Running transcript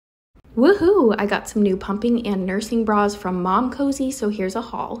Woohoo! I got some new pumping and nursing bras from Mom Cozy, so here's a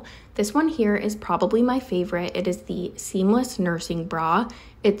haul. This one here is probably my favorite. It is the Seamless Nursing Bra.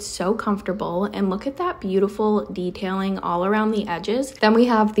 It's so comfortable, and look at that beautiful detailing all around the edges. Then we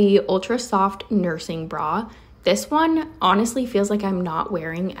have the Ultra Soft Nursing Bra. This one honestly feels like I'm not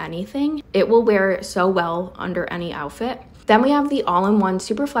wearing anything. It will wear so well under any outfit. Then we have the all-in-one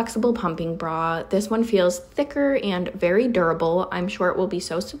super flexible pumping bra. This one feels thicker and very durable. I'm sure it will be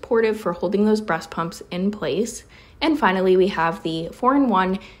so supportive for holding those breast pumps in place. And finally, we have the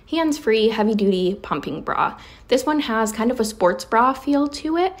 4-in-1 hands-free heavy-duty pumping bra. This one has kind of a sports bra feel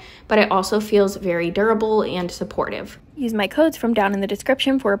to it, but it also feels very durable and supportive. Use my codes from down in the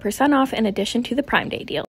description for a % off in addition to the Prime Day deal.